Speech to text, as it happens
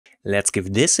let's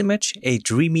give this image a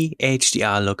dreamy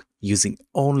HDR look using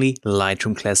only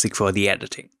Lightroom Classic for the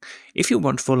editing. If you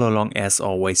want to follow along, as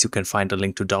always, you can find a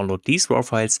link to download these raw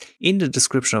files in the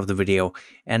description of the video.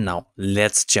 And now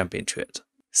let's jump into it.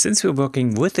 Since we're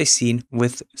working with a scene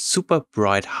with super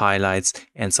bright highlights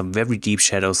and some very deep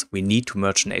shadows, we need to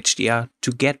merge in HDR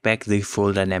to get back the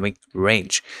full dynamic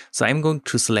range. So I'm going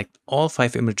to select all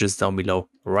 5 images down below,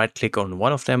 right click on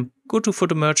one of them, go to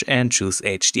photo merge and choose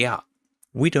HDR.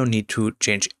 We don't need to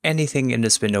change anything in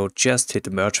this window, just hit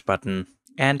the merge button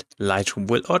and Lightroom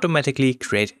will automatically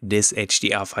create this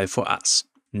HDR file for us.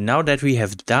 Now that we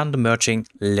have done the merging,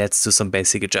 let's do some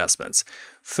basic adjustments.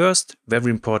 First,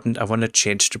 very important, I want to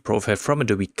change the profile from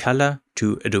Adobe Color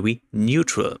to Adobe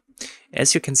Neutral.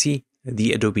 As you can see,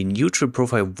 the Adobe Neutral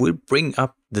profile will bring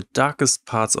up the darkest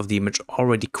parts of the image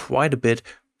already quite a bit,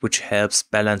 which helps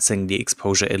balancing the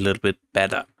exposure a little bit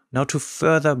better. Now to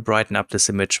further brighten up this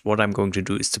image, what I'm going to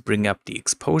do is to bring up the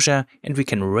exposure, and we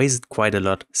can raise it quite a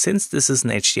lot since this is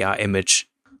an HDR image.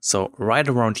 So right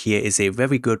around here is a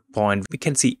very good point. We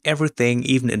can see everything,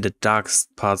 even in the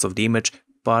darkest parts of the image,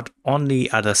 but on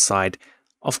the other side,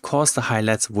 of course, the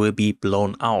highlights will be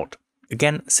blown out.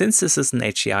 Again, since this is an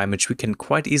HDR image, we can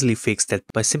quite easily fix that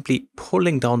by simply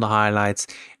pulling down the highlights.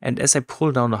 And as I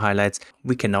pull down the highlights,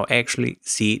 we can now actually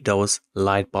see those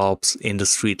light bulbs in the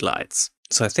street lights.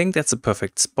 So I think that's a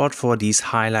perfect spot for these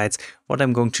highlights. What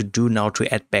I'm going to do now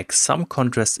to add back some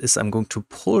contrast is I'm going to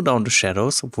pull down the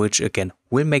shadows, which again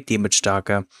will make the image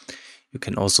darker. You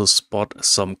can also spot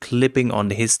some clipping on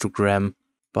the histogram,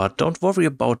 but don't worry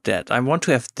about that. I want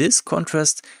to have this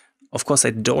contrast. Of course,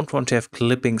 I don't want to have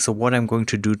clipping. So what I'm going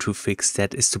to do to fix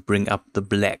that is to bring up the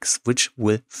blacks, which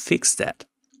will fix that.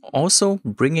 Also,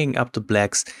 bringing up the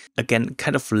blacks again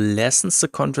kind of lessens the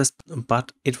contrast,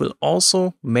 but it will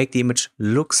also make the image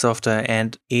look softer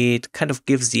and it kind of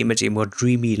gives the image a more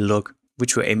dreamy look,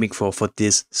 which we're aiming for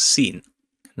this scene.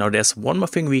 Now there's one more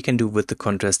thing we can do with the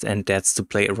contrast, and that's to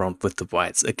play around with the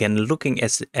whites. Again, looking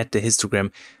at the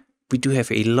histogram, we do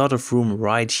have a lot of room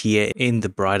right here in the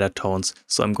brighter tones,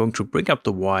 so I'm going to bring up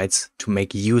the whites to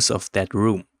make use of that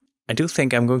room. I do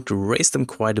think I'm going to raise them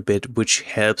quite a bit, which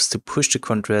helps to push the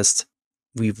contrast.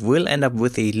 We will end up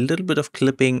with a little bit of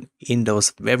clipping in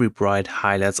those very bright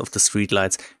highlights of the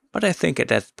streetlights, but I think at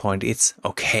that point it's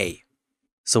okay.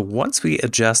 So once we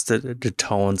adjusted the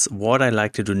tones, what I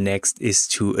like to do next is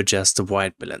to adjust the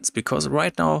white balance, because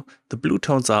right now the blue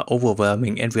tones are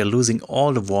overwhelming and we are losing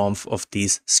all the warmth of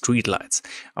these streetlights.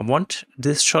 I want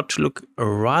this shot to look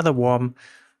rather warm,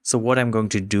 so what I'm going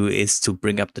to do is to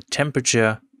bring up the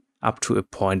temperature up to a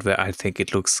point where I think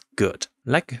it looks good.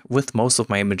 Like with most of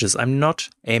my images, I'm not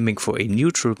aiming for a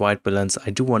neutral white balance. I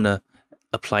do want to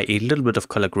apply a little bit of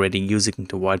color grading using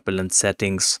the white balance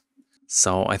settings.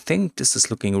 So I think this is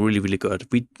looking really, really good.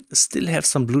 We still have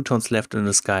some blue tones left in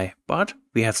the sky, but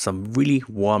we have some really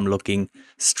warm looking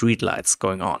street lights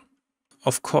going on.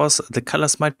 Of course, the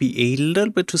colors might be a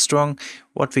little bit too strong.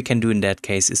 What we can do in that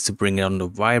case is to bring down the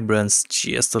vibrance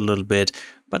just a little bit,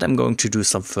 but I'm going to do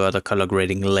some further color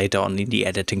grading later on in the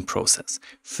editing process.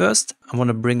 First, I want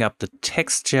to bring up the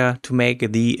texture to make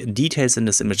the details in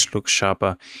this image look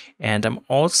sharper. And I'm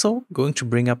also going to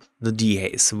bring up the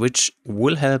dehaze, which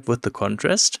will help with the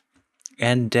contrast.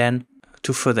 And then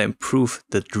to further improve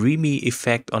the dreamy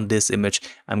effect on this image,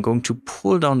 I'm going to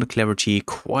pull down the clarity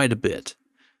quite a bit.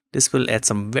 This will add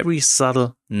some very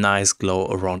subtle, nice glow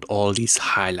around all these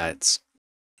highlights.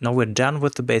 Now we're done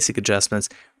with the basic adjustments.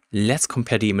 Let's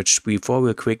compare the image before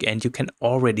real quick, and you can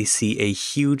already see a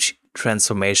huge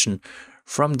transformation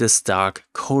from this dark,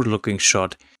 cold looking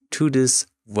shot to this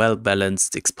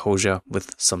well-balanced exposure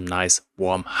with some nice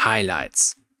warm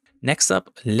highlights. Next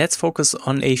up, let's focus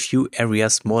on a few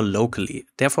areas more locally.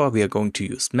 Therefore, we are going to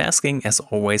use masking as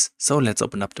always. So let's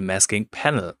open up the masking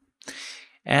panel.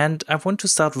 And I want to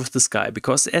start with the sky,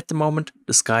 because at the moment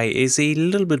the sky is a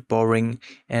little bit boring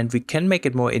and we can make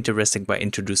it more interesting by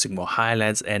introducing more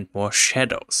highlights and more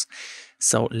shadows.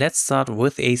 So let's start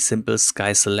with a simple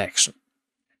sky selection.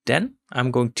 Then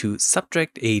I'm going to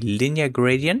subtract a linear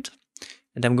gradient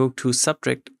and I'm going to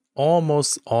subtract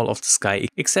almost all of the sky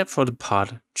except for the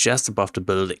part just above the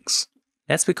buildings.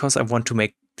 That's because I want to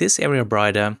make this area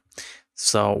brighter.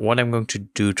 So what I'm going to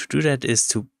do that is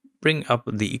to bring up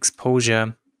the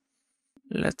exposure.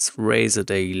 Let's raise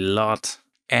it a lot.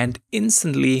 And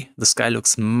instantly the sky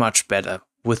looks much better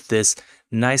with this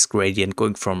nice gradient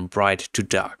going from bright to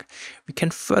dark. We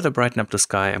can further brighten up the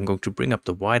sky. I'm going to bring up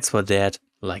the whites for that,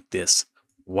 like this.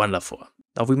 Wonderful.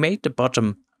 Now we made the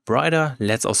bottom brighter.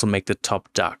 Let's also make the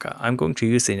top darker. I'm going to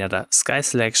use another sky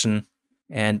selection.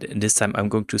 And this time I'm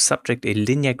going to subtract a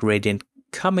linear gradient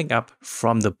coming up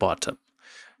from the bottom.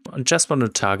 I just want to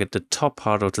target the top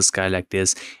part of the sky like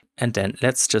this. And then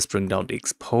let's just bring down the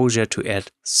exposure to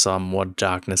add some more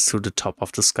darkness to the top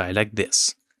of the sky like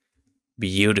this.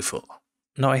 Beautiful.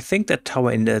 Now I think that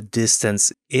tower in the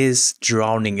distance is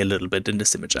drowning a little bit in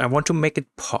this image. I want to make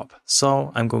it pop.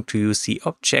 So I'm going to use the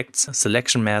Objects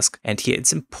Selection Mask. And here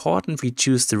it's important we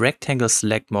choose the Rectangle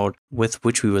Select mode, with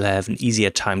which we will have an easier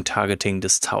time targeting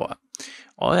this tower.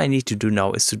 All I need to do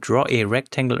now is to draw a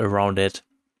rectangle around it,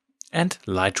 and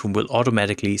Lightroom will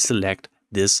automatically select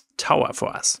this tower for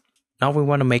us. Now we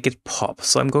want to make it pop,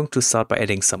 so I'm going to start by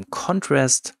adding some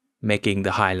contrast, making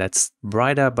the highlights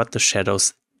brighter but the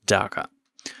shadows darker.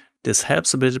 This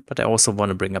helps a bit, but I also want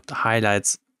to bring up the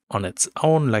highlights on its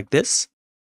own like this.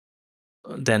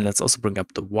 Then let's also bring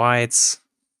up the whites.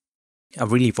 I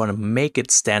really want to make it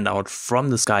stand out from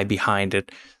the sky behind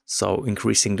it, so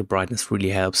increasing the brightness really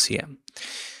helps here.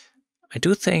 I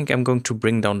do think I'm going to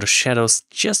bring down the shadows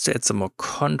just to add some more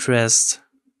contrast.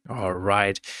 All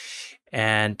right.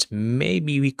 And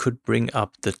maybe we could bring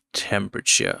up the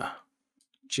temperature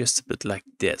just a bit like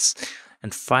this.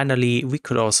 And finally, we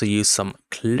could also use some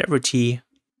clarity,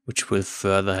 which will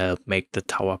further help make the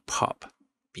tower pop.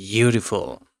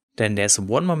 Beautiful. Then there's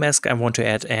one more mask I want to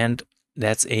add, and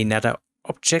that's another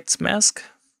objects mask.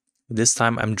 This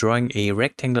time I'm drawing a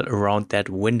rectangle around that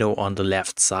window on the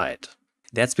left side.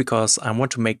 That's because I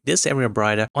want to make this area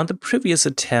brighter. On the previous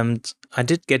attempt, I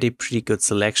did get a pretty good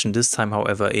selection. This time,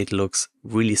 however, it looks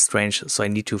really strange, so I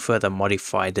need to further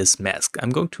modify this mask. I'm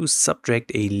going to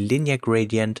subtract a linear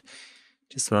gradient.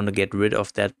 Just want to get rid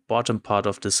of that bottom part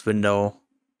of this window,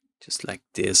 just like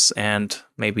this. And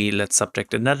maybe let's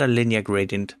subtract another linear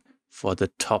gradient for the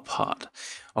top part.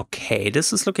 Okay,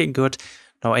 this is looking good.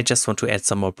 Now I just want to add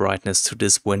some more brightness to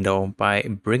this window by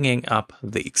bringing up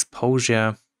the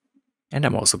exposure. And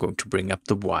I'm also going to bring up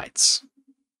the whites.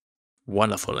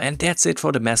 Wonderful. And that's it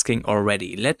for the masking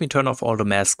already. Let me turn off all the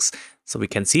masks so we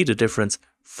can see the difference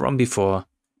from before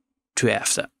to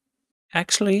after.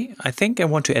 Actually, I think I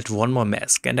want to add one more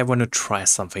mask and I want to try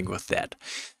something with that.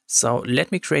 So let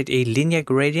me create a linear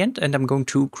gradient and I'm going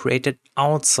to create it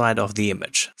outside of the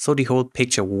image. So the whole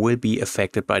picture will be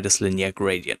affected by this linear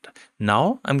gradient.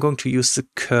 Now I'm going to use the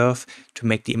curve to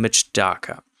make the image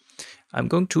darker. I'm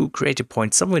going to create a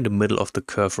point somewhere in the middle of the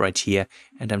curve right here,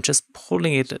 and I'm just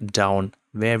pulling it down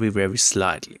very, very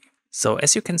slightly. So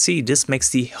as you can see, this makes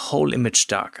the whole image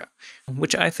darker,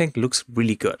 which I think looks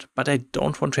really good, but I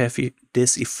don't want to have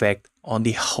this effect on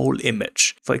the whole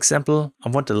image. For example, I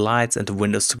want the lights and the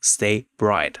windows to stay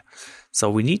bright. So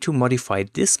we need to modify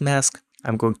this mask.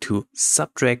 I'm going to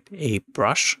subtract a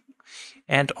brush,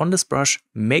 and on this brush,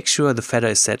 make sure the feather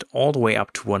is set all the way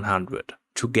up to 100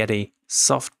 to get a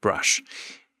soft brush.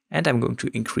 And I'm going to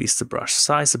increase the brush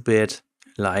size a bit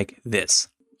like this.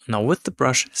 Now with the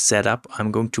brush set up,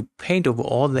 I'm going to paint over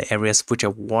all the areas which I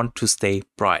want to stay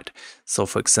bright. So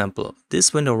for example,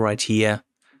 this window right here,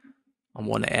 I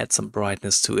want to add some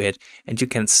brightness to it. And you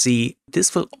can see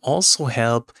this will also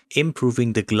help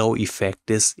improving the glow effect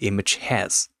this image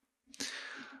has.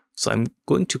 So I'm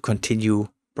going to continue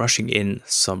brushing in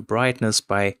some brightness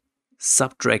by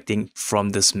subtracting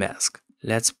from this mask.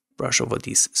 Let's brush over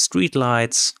these street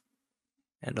lights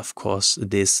and of course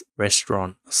this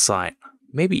restaurant sign.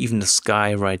 Maybe even the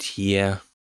sky right here.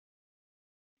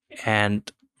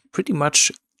 And pretty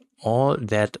much all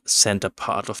that center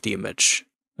part of the image.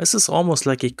 This is almost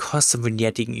like a custom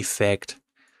vignetting effect.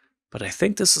 But I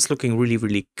think this is looking really,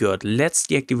 really good. Let's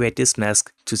deactivate this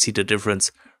mask to see the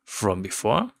difference from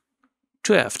before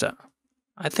to after.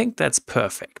 I think that's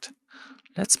perfect.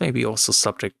 Let's maybe also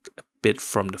subtract a bit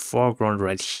from the foreground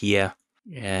right here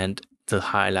and the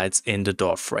highlights in the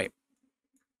door frame.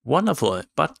 Wonderful,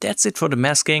 but that's it for the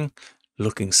masking.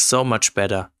 Looking so much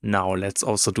better. Now let's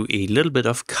also do a little bit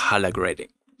of color grading.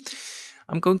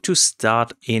 I'm going to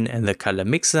start in the color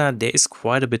mixer. There is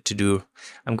quite a bit to do.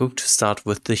 I'm going to start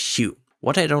with the hue.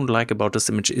 What I don't like about this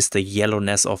image is the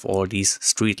yellowness of all these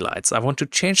streetlights. I want to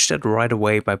change that right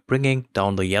away by bringing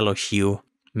down the yellow hue,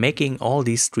 making all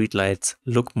these streetlights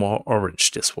look more orange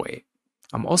this way.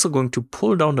 I'm also going to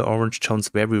pull down the orange tones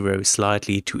very, very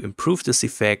slightly to improve this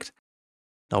effect.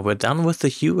 Now we're done with the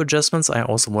hue adjustments. I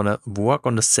also want to work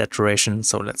on the saturation.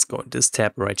 So let's go in this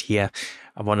tab right here.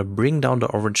 I want to bring down the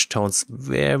orange tones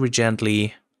very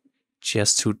gently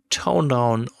just to tone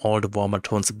down all the warmer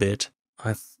tones a bit.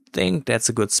 I think that's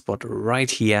a good spot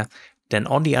right here. Then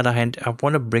on the other hand, I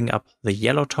want to bring up the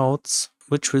yellow tones,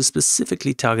 which will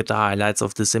specifically target the highlights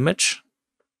of this image.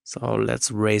 So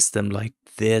let's raise them like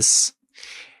this.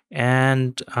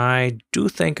 And I do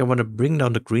think I want to bring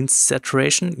down the green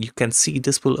saturation. You can see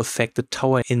this will affect the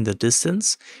tower in the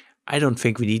distance. I don't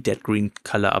think we need that green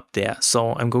color up there,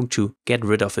 so I'm going to get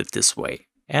rid of it this way.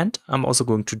 And I'm also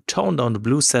going to tone down the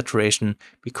blue saturation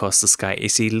because the sky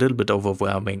is a little bit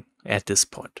overwhelming at this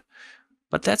point.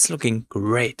 But that's looking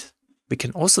great. We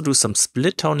can also do some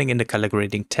split toning in the color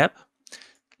grading tab.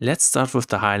 Let's start with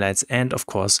the highlights, and of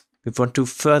course we want to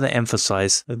further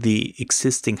emphasize the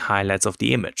existing highlights of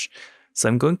the image. So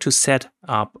I'm going to set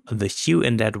up the hue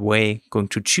in that way, going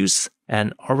to choose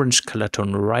an orange color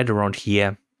tone right around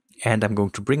here, and I'm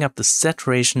going to bring up the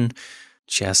saturation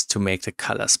just to make the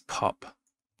colors pop.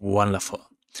 Wonderful.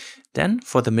 Then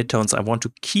for the midtones, I want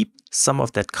to keep some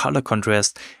of that color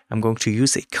contrast. I'm going to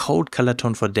use a cold color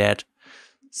tone for that.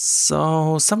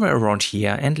 So somewhere around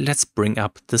here, and let's bring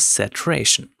up the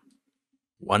saturation.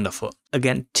 Wonderful.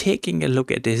 Again, taking a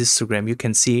look at the histogram, you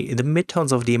can see the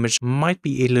midtones of the image might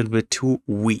be a little bit too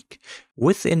weak.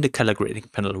 Within the color grading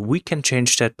panel, we can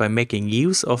change that by making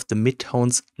use of the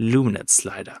midtones luminance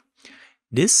slider.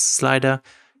 This slider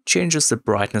changes the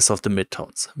brightness of the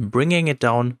midtones. Bringing it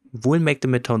down will make the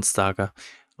midtones darker.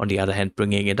 On the other hand,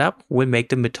 bringing it up will make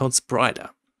the midtones brighter.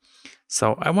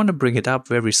 So I want to bring it up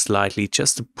very slightly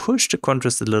just to push the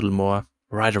contrast a little more.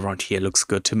 Right around here looks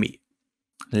good to me.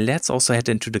 Let's also head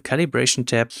into the calibration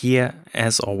tab. Here,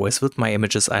 as always with my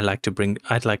images, I'd like to bring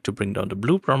down the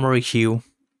blue primary hue.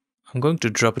 I'm going to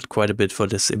drop it quite a bit for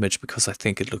this image because I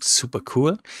think it looks super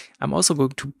cool. I'm also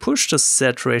going to push the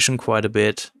saturation quite a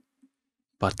bit.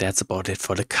 But that's about it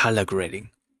for the color grading.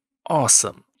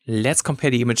 Awesome. Let's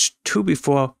compare the image to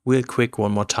before real quick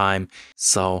one more time.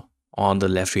 So on the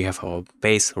left we have our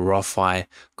base raw file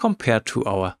compared to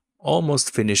our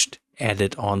almost finished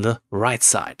edit on the right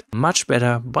side. Much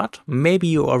better, but maybe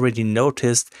you already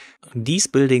noticed these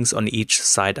buildings on each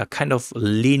side are kind of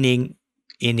leaning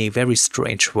in a very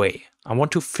strange way. I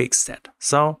want to fix that.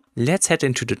 So let's head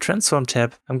into the transform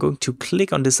tab. I'm going to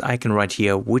click on this icon right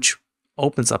here, which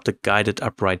opens up the guided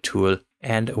upright tool.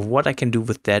 And what I can do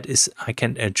with that is I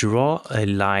can draw a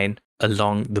line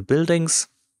along the buildings.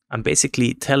 I'm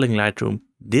basically telling Lightroom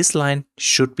this line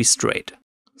should be straight.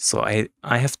 So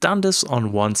I have done this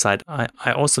on one side.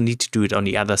 I also need to do it on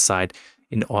the other side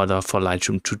in order for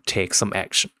Lightroom to take some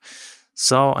action.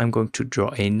 So I'm going to draw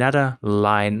another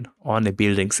line on a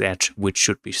building's edge, which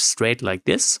should be straight like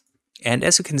this. And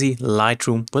as you can see,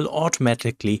 Lightroom will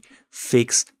automatically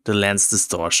fix the lens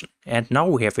distortion. And now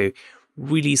we have a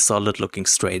really solid looking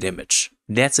straight image.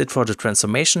 That's it for the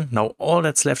transformation. Now all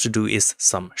that's left to do is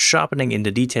some sharpening in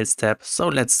the details tab. So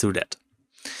let's do that.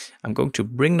 I'm going to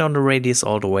bring down the radius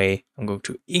all the way. I'm going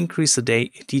to increase the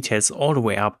details all the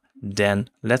way up. Then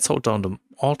let's hold down the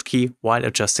Alt key while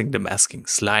adjusting the masking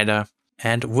slider.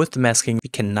 And with the masking, we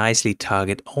can nicely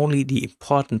target only the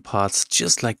important parts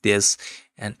just like this.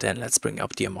 And then let's bring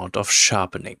up the amount of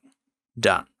sharpening.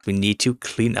 Done. We need to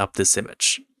clean up this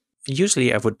image.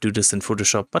 Usually I would do this in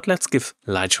Photoshop, but let's give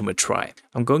Lightroom a try.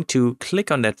 I'm going to click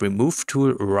on that remove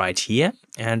tool right here,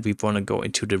 and we want to go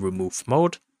into the remove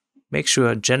mode. Make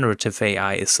sure generative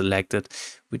AI is selected.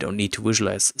 We don't need to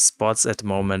visualize spots at the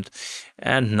moment.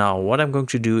 And now what I'm going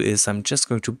to do is I'm just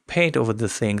going to paint over the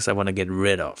things I want to get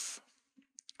rid of.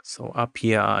 So up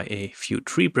here are a few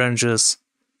tree branches,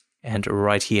 and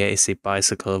right here is a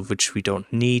bicycle, which we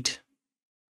don't need.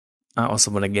 I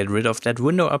also want to get rid of that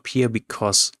window up here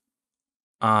because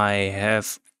I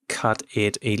have cut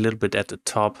it a little bit at the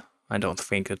top. I don't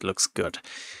think it looks good.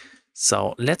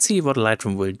 So let's see what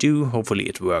Lightroom will do. Hopefully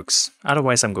it works.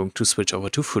 Otherwise I'm going to switch over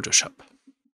to Photoshop.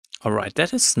 Alright,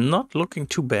 that is not looking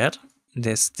too bad.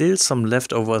 There's still some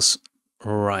leftovers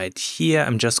right here.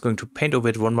 I'm just going to paint over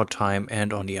it one more time,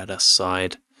 and on the other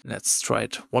side. Let's try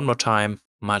it one more time.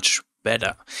 Much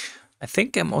better. I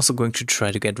think I'm also going to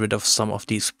try to get rid of some of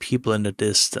these people in the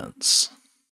distance.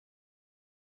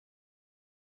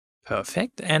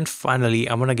 Perfect. And finally,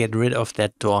 I want to get rid of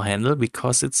that door handle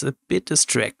because it's a bit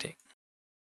distracting.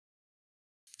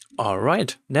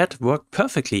 Alright, that worked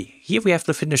perfectly. Here we have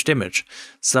the finished image.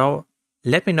 So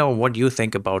let me know what you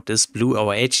think about this blue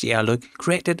hour HDR look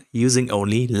created using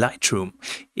only Lightroom.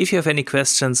 If you have any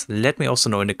questions, let me also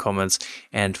know in the comments,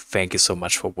 and thank you so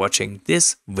much for watching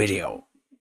this video.